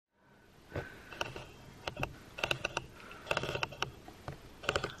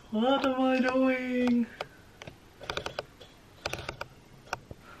What am I doing?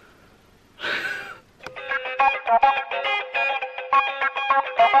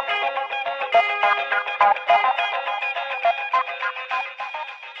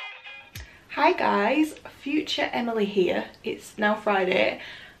 Hi guys, future Emily here. It's now Friday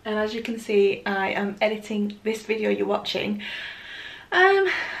and as you can see I am editing this video you're watching.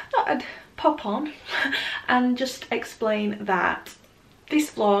 I thought I'd pop on and just explain that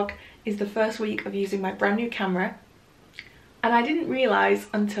this vlog is the first week of using my brand new camera, and I didn't realise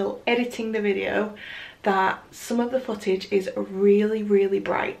until editing the video that some of the footage is really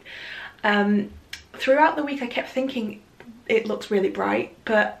bright. Throughout the week I kept thinking it looks really bright,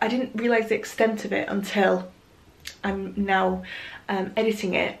 but I didn't realise the extent of it until I'm now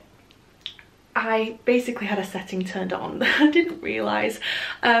editing it. I basically had a setting turned on. I didn't realise.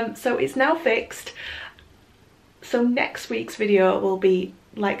 So it's now fixed. So next week's video will be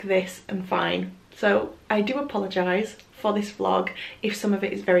like this and fine. So I do apologise for this vlog if some of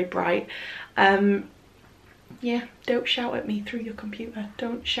it is very bright. Yeah, don't shout at me through your computer.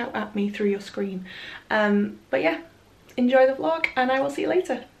 Don't shout at me through your screen. But yeah, enjoy the vlog and I will see you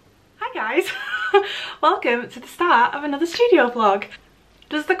later. Hi guys, welcome to the start of another studio vlog.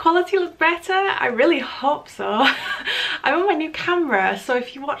 Does the quality look better? I really hope so. I'm on my new camera, so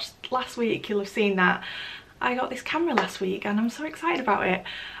if you watched last week you'll have seen that I got this camera last week and I'm so excited about it.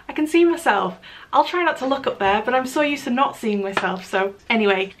 I can see myself. I'll try not to look up there, but I'm so used to not seeing myself. So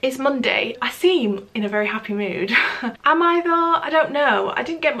anyway, it's Monday. I seem in a very happy mood. Am I though? I don't know. I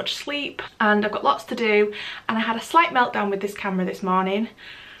didn't get much sleep and I've got lots to do, and I had a slight meltdown with this camera this morning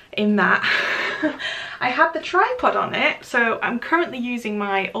in that I had the tripod on it. So I'm currently using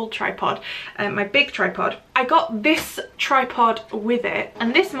my old tripod, my big tripod. I got this tripod with it,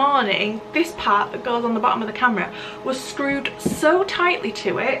 and this morning this part that goes on the bottom of the camera was screwed so tightly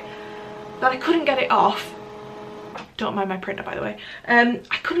to it that I couldn't get it off. Don't mind my printer, by the way.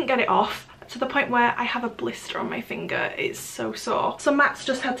 I couldn't get it off, to the point where I have a blister on my finger. It's so sore. So Matt's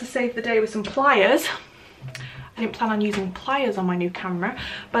just had to save the day with some pliers. I didn't plan on using pliers on my new camera,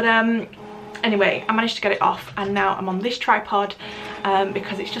 but anyway, I managed to get it off and now I'm on this tripod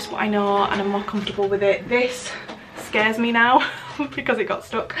because it's just what I know and I'm more comfortable with it. This scares me now because it got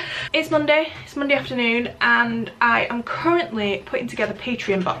stuck. It's Monday afternoon and I am currently putting together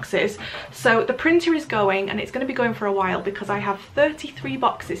Patreon boxes. So the printer is going and it's going to be going for a while because I have 33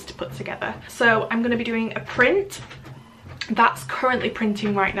 boxes to put together. So I'm going to be doing a print that's currently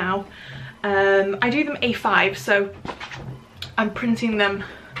printing right now. I do them A5, so I'm printing them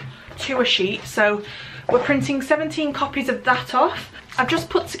to a sheet. So we're printing 17 copies of that off. I've just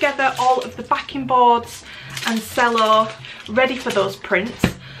put together all of the backing boards and cello ready for those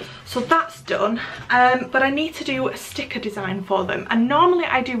prints. So that's done, but I need to do a sticker design for them. And normally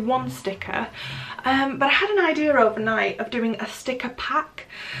I do one sticker, but I had an idea overnight of doing a sticker pack.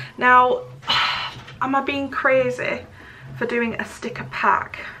 Now, am I being crazy for doing a sticker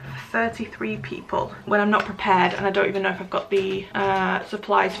pack for 33 people when I'm not prepared and I don't even know if I've got the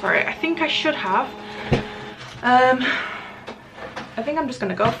supplies for it? I think I should have. I think I'm just going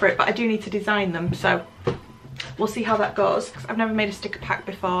to go for it, but I do need to design them, so we'll see how that goes. I've never made a sticker pack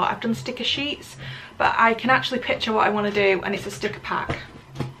before. I've done sticker sheets, but I can actually picture what I want to do and it's a sticker pack.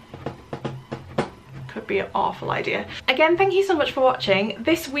 Could be an awful idea. Again, thank you so much for watching.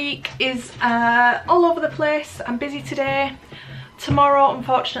 This week is all over the place. I'm busy today. Tomorrow,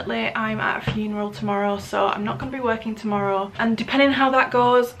 unfortunately, I'm at a funeral tomorrow, so I'm not going to be working tomorrow. And depending on how that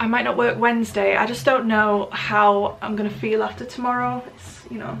goes, I might not work Wednesday. I just don't know how I'm going to feel after tomorrow. It's,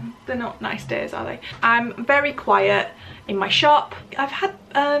 you know, they're not nice days, are they? I'm very quiet in my shop. I've had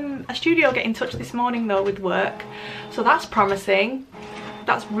a studio get in touch this morning though with work, so that's promising.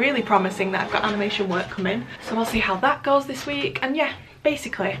 That's really promising that I've got animation work coming. So we'll see how that goes this week. And yeah,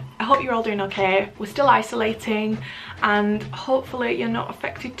 basically, I hope you're all doing okay. We're still isolating and hopefully you're not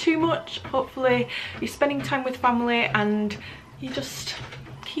affected too much. Hopefully you're spending time with family and you're just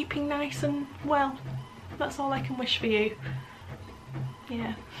keeping nice and well. That's all I can wish for you.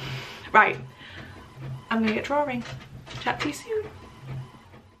 Yeah. Right, I'm gonna get drawing. Chat to you soon.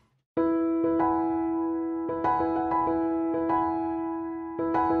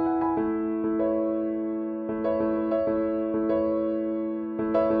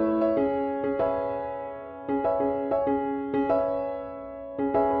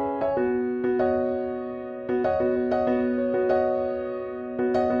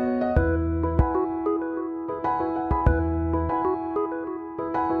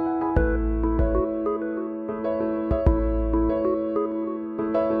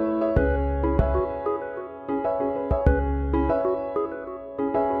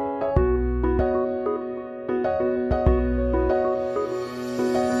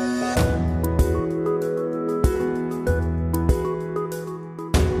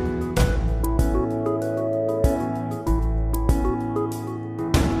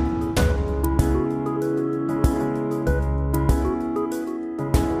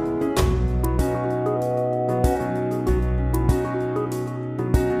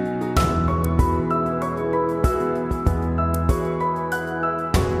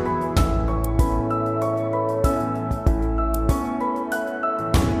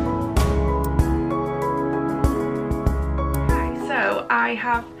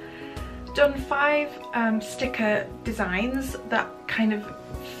 I've done 5 sticker designs that kind of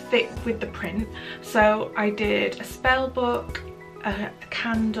fit with the print. So I did a spell book, a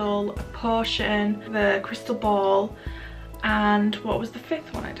candle, a potion, the crystal ball, and what was the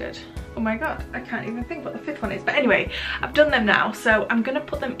 5th one I did? Oh my god, I can't even think what the 5th one is. But anyway, I've done them now, so I'm gonna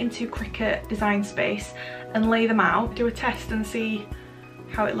put them into Cricut Design Space and lay them out, do a test and see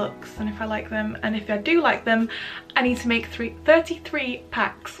how it looks and if I like them. And if I do like them, I need to make 33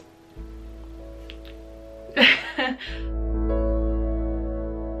 packs.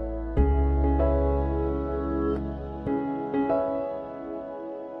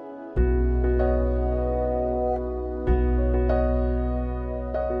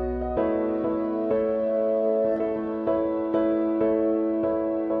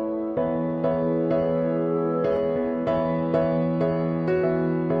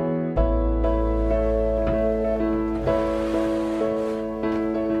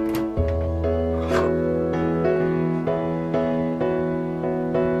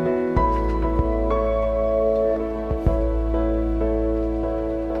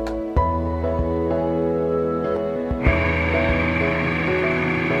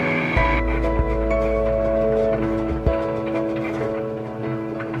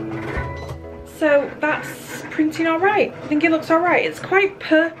 So that's printing all right. I think it looks all right. It's quite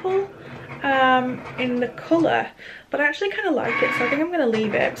purple in the colour, but I actually kind of like it, so I think I'm going to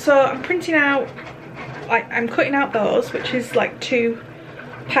leave it. So I'm printing out, I'm cutting out those, which is like 2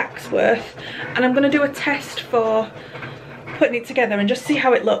 packs worth, and I'm going to do a test for putting it together and just see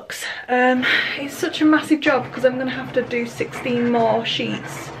how it looks. It's such a massive job because I'm going to have to do 16 more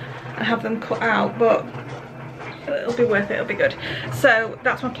sheets and have them cut out, but it'll be worth it, it'll be good. So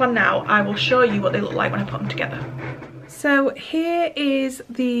that's my plan now. I will show you what they look like when I put them together. So here is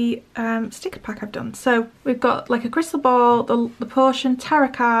the sticker pack I've done. So we've got like a crystal ball, the potion, tarot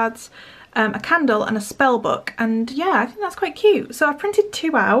cards, a candle and a spell book, and yeah, I think that's quite cute. So I printed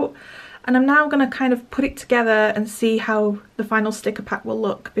 2 out and I'm now going to kind of put it together and see how the final sticker pack will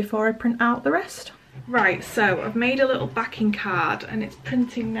look before I print out the rest. Right, so I've made a little backing card and it's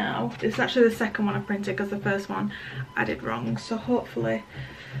printing now. It's actually the second one I printed because the first one I did wrong, so hopefully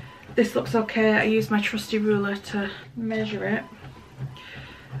this looks okay. I used my trusty ruler to measure it.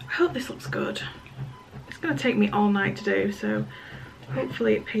 I hope this looks good. It's going to take me all night to do, so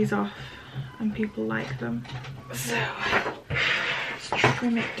hopefully it pays off and people like them. So let's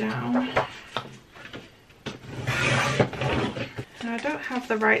trim it down. Now I don't have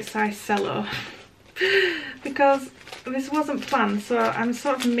the right size cello because this wasn't planned, so I'm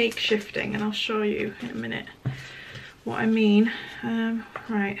sort of makeshifting, and I'll show you in a minute what I mean.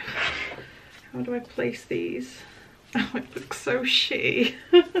 Right, how do I place these? Oh, it looks so shitty.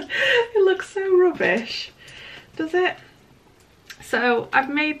 It looks so rubbish, does it? So I've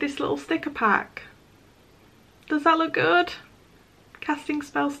made this little sticker pack. Does that look good? Casting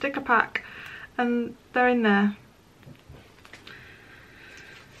spell sticker pack, and they're in there.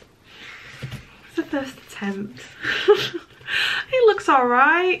 It's the first attempt. It looks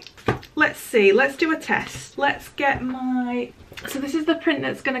alright. Let's see, let's do a test. Let's get my, so this is the print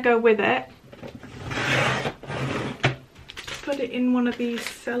that's going to go with it. Put it in one of these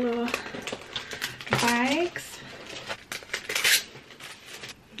cello bags.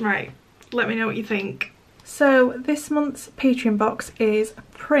 Right, let me know what you think. So this month's Patreon box is a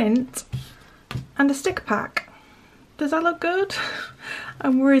print and a sticker pack. Does that look good?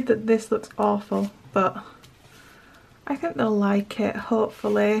 I'm worried that this looks awful, but I think they'll like it,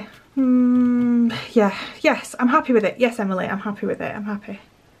 hopefully. Yeah, yes, I'm happy with it. Yes, Emily, I'm happy with it. I'm happy.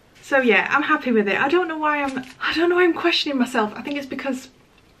 So yeah, I'm happy with it. I don't know why I'm questioning myself. I think it's because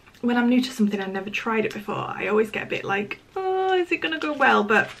when I'm new to something, I've never tried it before, I always get a bit like, oh, is it gonna go well?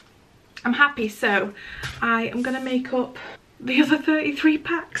 But I'm happy, so I am gonna make up the other 33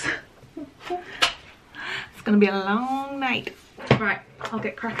 packs. It's gonna be a long night. Right, I'll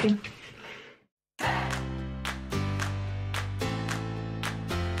get cracking.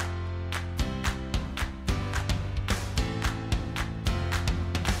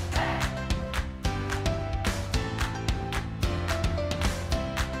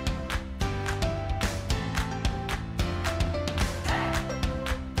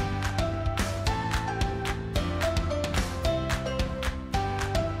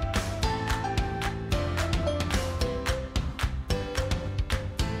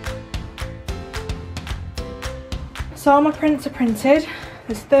 So all my prints are printed.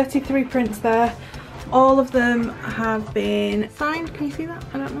 There's 33 prints there. All of them have been signed. Can you see that?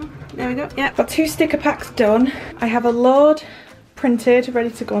 I don't know. There we go. Yeah, got 2 sticker packs done. I have a load printed, ready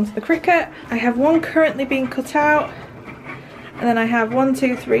to go onto the Cricut. I have one currently being cut out. And then I have 1,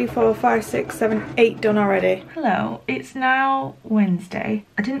 2, 3, 4, 5, 6, 7, 8 done already. Hello, it's now Wednesday.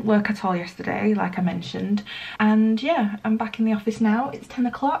 I didn't work at all yesterday, like I mentioned. And yeah, I'm back in the office now. It's 10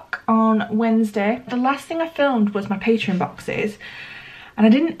 o'clock on Wednesday. The last thing I filmed was my Patreon boxes. And I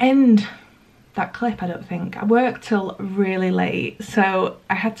didn't end that clip, I don't think. I worked till really late, so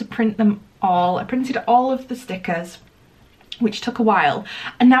I had to print them all. I printed all of the stickers, which took a while,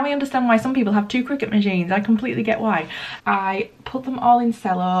 and now I understand why some people have 2 Cricut machines. I completely get why. I put them all in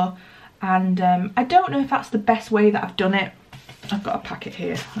cello, and I don't know if that's the best way that I've done it. I've got a packet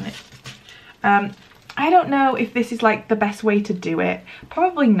here on it. I don't know if this is like the best way to do it.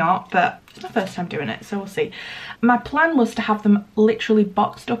 Probably not, but it's my first time doing it, so we'll see. My plan was to have them literally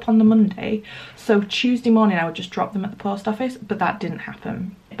boxed up on the Monday, so Tuesday morning I would just drop them at the post office, but that didn't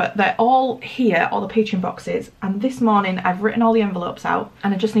happen. But they're all here, all the Patreon boxes, and this morning I've written all the envelopes out,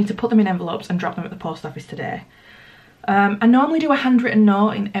 and I just need to put them in envelopes and drop them at the post office today. I normally do a handwritten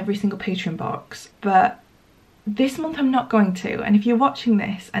note in every single Patreon box, but this month I'm not going to. And if you're watching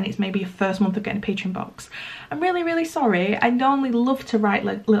this and it's maybe your first month of getting a Patreon box, I'm really sorry. I normally love to write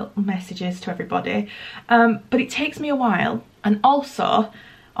like little messages to everybody, but it takes me a while. And also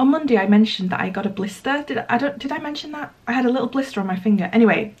on Monday I mentioned that I got a blister. Did I mention that? I had a little blister on my finger.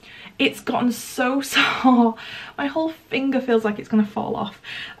 Anyway, it's gotten so sore. My whole finger feels like it's gonna fall off.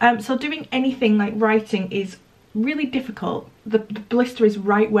 So doing anything like writing is really difficult. The blister is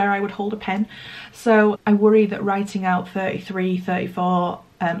right where I would hold a pen, so I worry that writing out 33, 34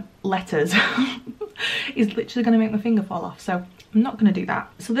 letters is literally going to make my finger fall off, so I'm not going to do that.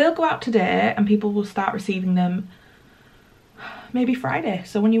 So they'll go out today and people will start receiving them maybe Friday.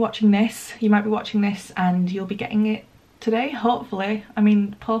 So when you're watching this, you might be watching this and you'll be getting it today, hopefully. I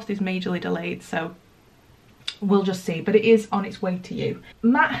mean, post is majorly delayed, so we'll just see, but it is on its way to you.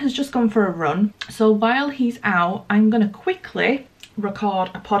 Matt has just gone for a run, so while he's out I'm gonna quickly record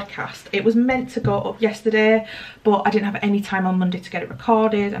a podcast. It was meant to go up yesterday, but I didn't have any time on Monday to get it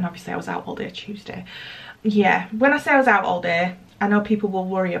recorded, and obviously I was out all day Tuesday. Yeah, when I say I was out all day, I know people will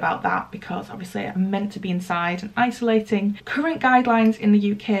worry about that because obviously I'm meant to be inside and isolating. Current guidelines in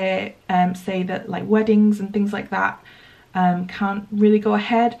the UK say that like weddings and things like that can't really go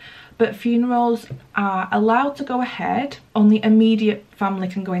ahead, but funerals are allowed to go ahead. Only immediate family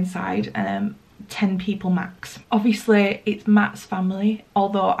can go inside, 10 people max. Obviously it's Matt's family,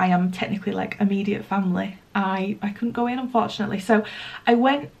 although I am technically like immediate family. I couldn't go in, unfortunately, so I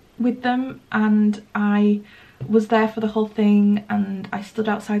went with them and I was there for the whole thing, and I stood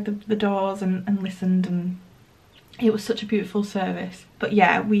outside the doors and listened, and it was such a beautiful service. But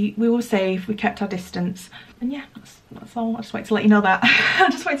yeah, we were safe, we kept our distance, and yeah, that's all. I just wanted to let you know that. I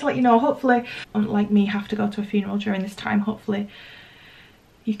just wanted to let you know, hopefully, unlike me have to go to a funeral during this time, hopefully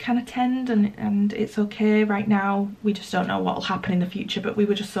you can attend and it's okay right now. We just don't know what will happen in the future, but we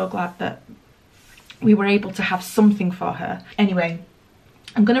were just so glad that we were able to have something for her. Anyway,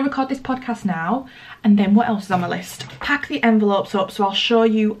 I'm going to record this podcast now, and then what else is on my list? Pack the envelopes up, so I'll show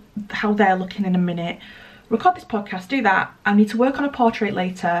you how they're looking in a minute. Record this podcast, do that. I need to work on a portrait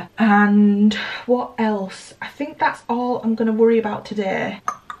later, and what else? I think that's all I'm going to worry about today.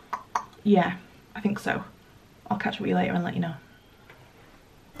 Yeah, I think so. I'll catch up with you later and let you know.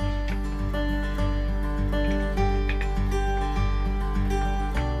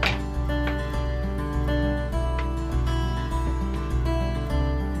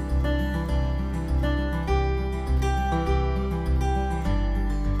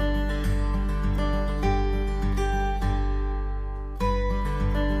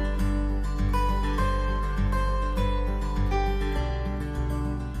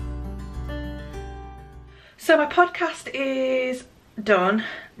 So my podcast is done,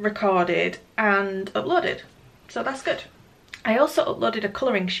 recorded and uploaded, so that's good. I also uploaded a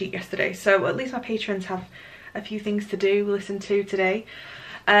colouring sheet yesterday, so at least my patrons have a few things to do, listen to today.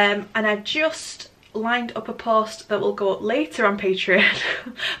 And I've just lined up a post that will go up later on Patreon.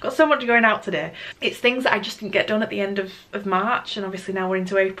 Got so much going out today. It's things that I just didn't get done at the end of March, and obviously now we're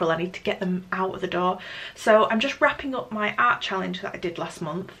into April, I need to get them out of the door. So I'm just wrapping up my art challenge that I did last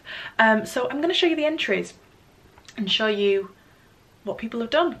month. So I'm going to show you the entries and show you what people have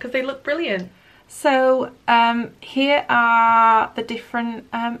done, because they look brilliant. So here are the different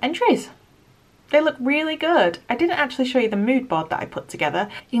entries. They look really good. I didn't actually show you the mood board that I put together.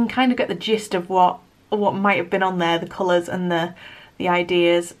 You can kind of get the gist of what might have been on there, the colours and the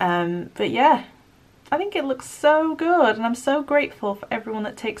ideas. But yeah, I think it looks so good, and I'm so grateful for everyone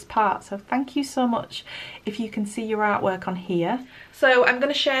that takes part. So thank you so much if you can see your artwork on here. So I'm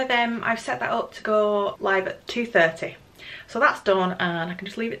going to share them. I've set that up to go live at 2:30. So that's done, and I can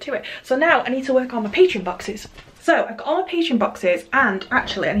just leave it to it. So now I need to work on my Patreon boxes. So I've got all my Patreon boxes, and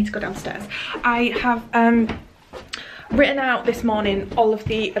actually I need to go downstairs. I have written out this morning all of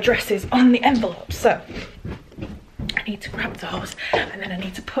the addresses on the envelope, so I need to grab those, and then I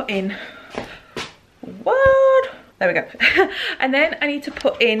need to put in, what? There we go. And then I need to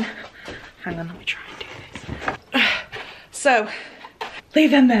put in, hang on, let me try and do this. So leave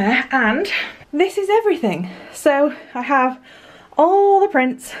them there, and this is everything. So I have all the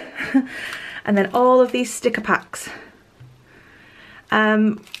prints and then all of these sticker packs,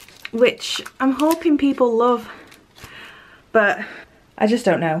 which I'm hoping people love, but I just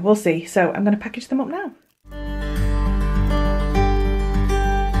don't know. We'll see. So I'm going to package them up now.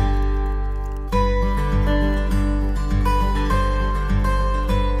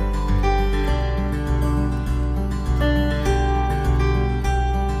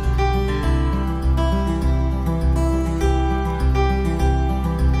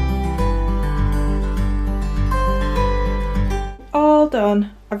 All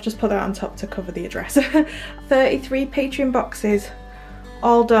done. I've just put that on top to cover the address. 33 Patreon boxes,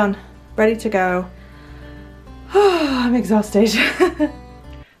 all done, ready to go. I'm exhausted.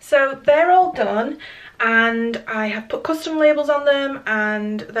 So they're all done, and I have put custom labels on them,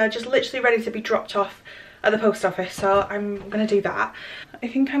 and they're just literally ready to be dropped off at the post office, so I'm gonna do that. I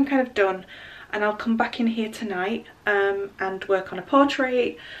think I'm kind of done, and I'll come back in here tonight and work on a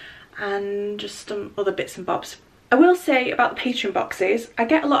portrait and just some other bits and bobs. I will say about the Patreon boxes, I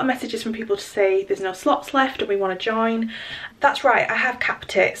get a lot of messages from people to say there's no slots left and we want to join. That's right, I have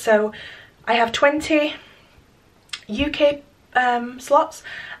capped it. So I have 20 UK slots,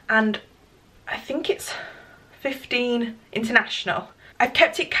 and I think it's 15 international. I've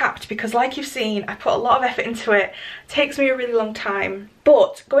kept it capped because, like you've seen, I put a lot of effort into it. It takes me a really long time.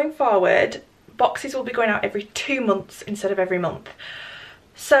 But going forward, boxes will be going out every 2 months instead of every month.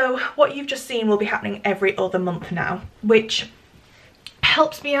 So what you've just seen will be happening every other month now, which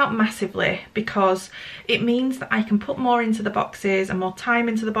helps me out massively because it means that I can put more into the boxes and more time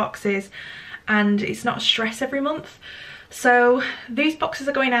into the boxes, and it's not a stress every month. So these boxes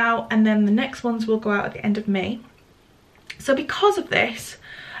are going out, and then the next ones will go out at the end of May. So because of this,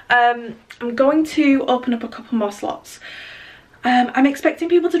 I'm going to open up a couple more slots. I'm expecting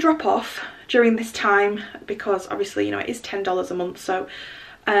people to drop off during this time because obviously, you know, it is $10 a month. So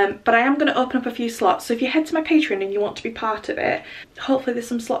but I am going to open up a few slots. So if you head to my Patreon and you want to be part of it, hopefully there's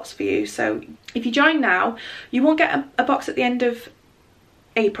some slots for you. So if you join now, you won't get a box at the end of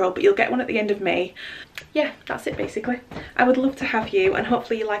April, but you'll get one at the end of May. Yeah, that's it basically. I would love to have you, and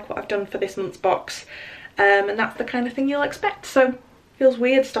hopefully you like what I've done for this month's box, and that's the kind of thing you'll expect. So it feels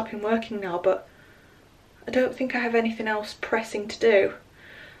weird stopping working now, but I don't think I have anything else pressing to do,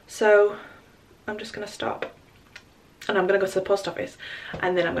 so I'm just going to stop. And I'm going to go to the post office,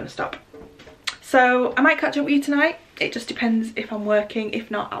 and then I'm going to stop. So I might catch up with you tonight. It just depends if I'm working.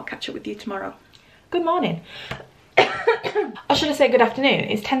 If not, I'll catch up with you tomorrow. Good morning. Or should I say good afternoon?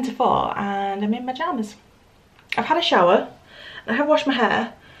 It's 10 to 4 and I'm in my pyjamas. I've had a shower, and I have washed my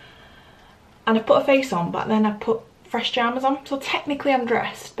hair, and I've put a face on, but then I've put fresh pyjamas on. So technically I'm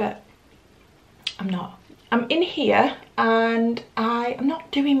dressed, but I'm not. I'm in here and I am not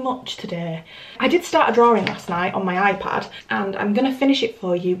doing much today. I did start a drawing last night on my iPad, and I'm going to finish it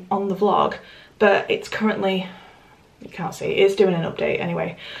for you on the vlog, but it's currently, you can't see, it's doing an update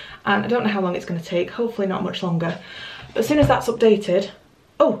anyway. And I don't know how long it's going to take, hopefully not much longer. But as soon as that's updated,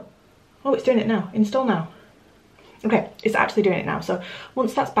 oh, it's doing it now, install now. Okay, it's actually doing it now. So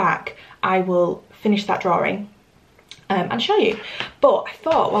once that's back, I will finish that drawing and show you. But I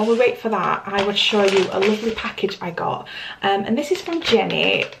thought while we wait for that, I would show you a lovely package I got. And this is from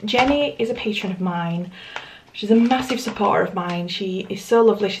Jenny. Jenny is a patron of mine. She's a massive supporter of mine. She is so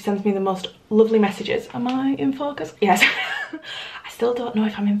lovely. She sends me the most lovely messages. Am I in focus? Yes. I still don't know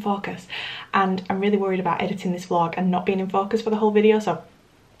if I'm in focus, and I'm really worried about editing this vlog and not being in focus for the whole video, so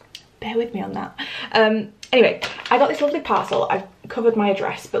bear with me on that. Anyway, I got this lovely parcel. I've covered my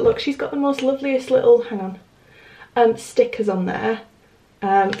address, but look, she's got the most loveliest little, hang on, stickers on there.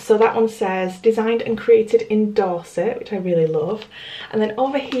 So that one says designed and created in Dorset, which I really love. And then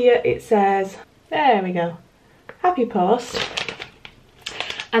over here it says, there we go, happy post.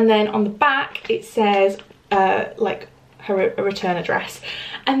 And then on the back it says like her return address.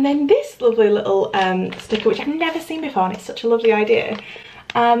 And then this lovely little sticker, which I've never seen before, and it's such a lovely idea.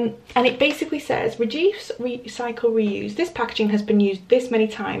 And it basically says reduce, recycle, reuse. This packaging has been used this many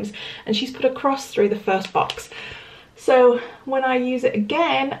times, and she's put a cross through the first box. So when I use it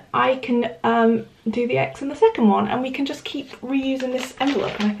again, I can do the X in the second one, and we can just keep reusing this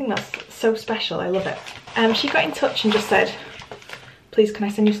envelope, and I think that's so special. I love it. She got in touch and just said, please can I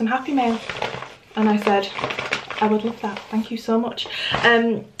send you some happy mail? And I said, I would love that. Thank you so much.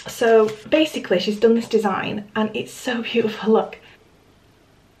 So basically she's done this design and it's so beautiful. Look.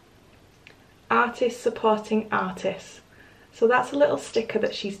 Artists supporting artists. So that's a little sticker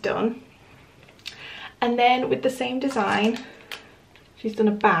that she's done. And then with the same design, she's done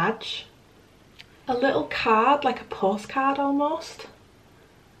a badge, a little card, like a postcard almost.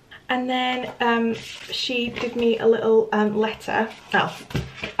 And then she did me a little letter,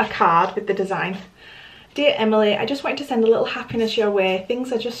 a card with the design. Dear Emily, I just wanted to send a little happiness your way.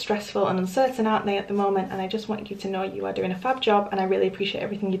 Things are just stressful and uncertain, aren't they, at the moment? And I just want you to know you are doing a fab job and I really appreciate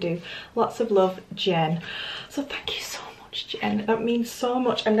everything you do. Lots of love, Jen. So thank you so much, Jen. That means so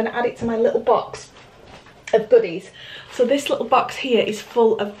much. I'm going to add it to my little box of goodies. So this little box here is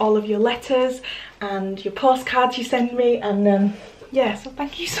full of all of your letters and your postcards you send me, and yeah, so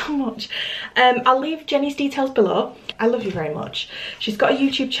thank you so much. I'll leave Jenny's details below. I love you very much. She's got a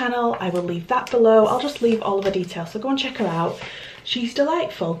YouTube channel. I will leave that below. I'll just leave all of her details, so go and check her out. She's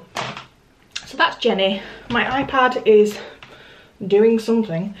delightful. So that's Jenny. My iPad is doing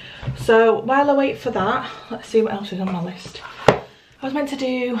something. So while I wait for that, let's see what else is on my list. I was meant to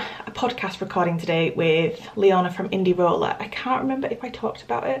do a podcast recording today with Leona from Indie Roller. I can't remember if I talked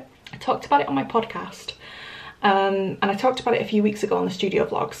about it. I talked about it on my podcast. And I talked about it a few weeks ago on the studio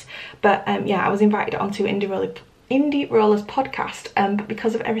vlogs. But yeah, I was invited onto Indie Roller's podcast, but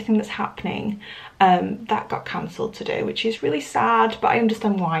because of everything that's happening, that got cancelled today, which is really sad, but I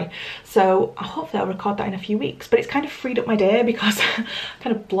understand why. So hopefully I'll record that in a few weeks. But it's kind of freed up my day because I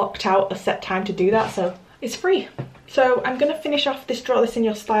kind of blocked out a set time to do that, so it's free. So I'm going to finish off this Draw This In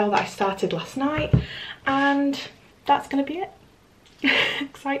Your Style that I started last night, and that's going to be it.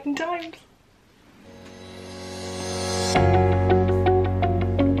 Exciting times.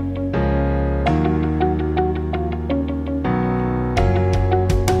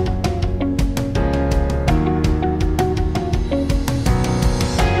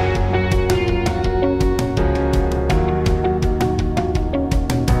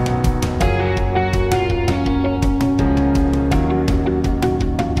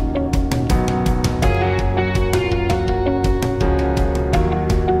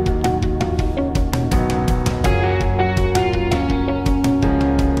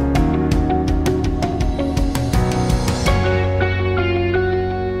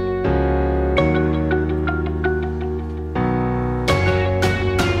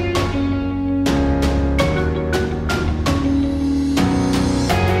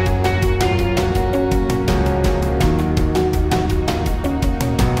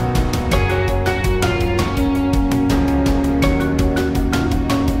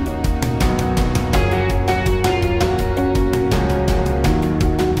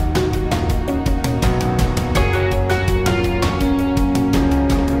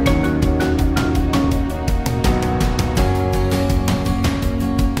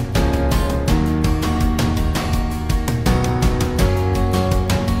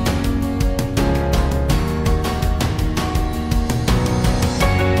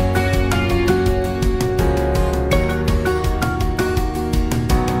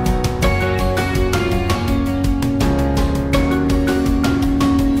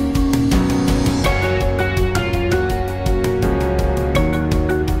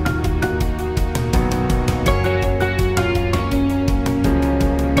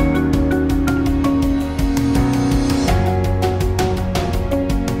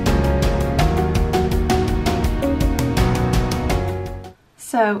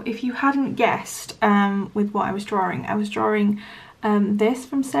 So if you hadn't guessed with what I was drawing this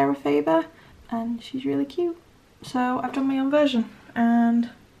from Sarah Faber, and she's really cute. So I've done my own version and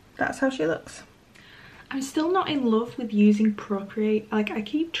that's how she looks. I'm still not in love with using Procreate. Like, I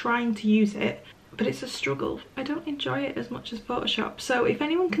keep trying to use it, but it's a struggle. I don't enjoy it as much as Photoshop. So if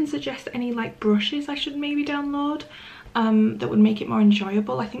anyone can suggest any like brushes I should maybe download that would make it more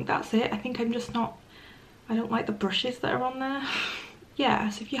enjoyable, I think that's it. I think I'm just not, I don't like the brushes that are on there. Yeah,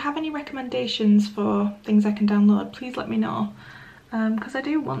 so if you have any recommendations for things I can download, please let me know. Because I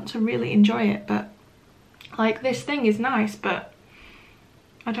do want to really enjoy it, but like this thing is nice, but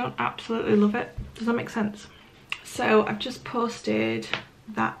I don't absolutely love it. Does that make sense? So I've just posted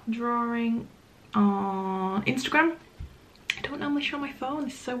that drawing on Instagram. I don't normally show my phone,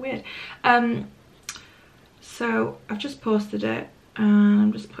 this is so weird. So I've just posted it and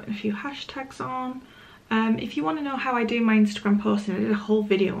I'm just putting a few hashtags on. If you want to know how I do my Instagram posting, I did a whole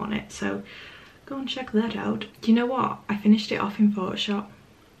video on it, so go and check that out. Do you know what? I finished it off in Photoshop.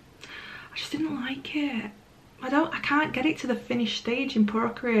 I just didn't like it. I can't get it to the finished stage in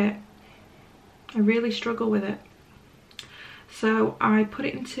Procreate. I really struggle with it. So I put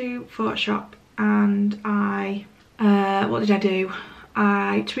it into Photoshop and I, what did I do?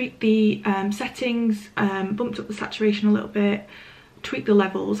 I tweaked the settings, bumped up the saturation a little bit, tweaked the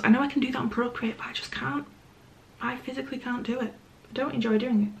levels. I know I can do that on Procreate, but I just can't. I physically can't do it. I don't enjoy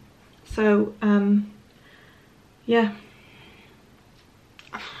doing it. So, yeah.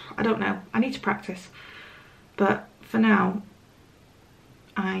 I don't know. I need to practice. But for now,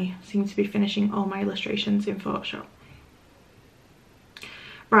 I seem to be finishing all my illustrations in Photoshop.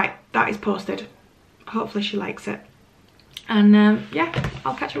 Right, that is posted. Hopefully she likes it. And yeah,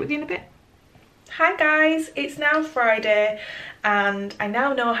 I'll catch up with you in a bit. Hi guys, it's now Friday and I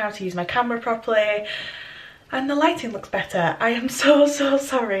now know how to use my camera properly and the lighting looks better. I am so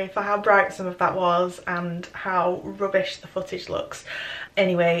sorry for how bright some of that was and how rubbish the footage looks.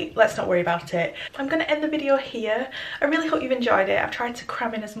 Anyway, let's not worry about it. I'm going to end the video here. I really hope you've enjoyed it. I've tried to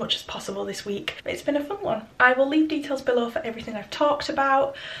cram in as much as possible this week. It's been a fun one. I will leave details below for everything I've talked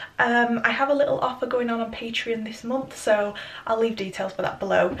about. I have a little offer going on Patreon this month, so I'll leave details for that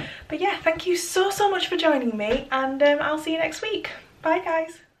below. But yeah, thank you so much for joining me, and I'll see you next week. Bye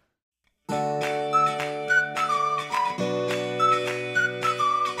guys.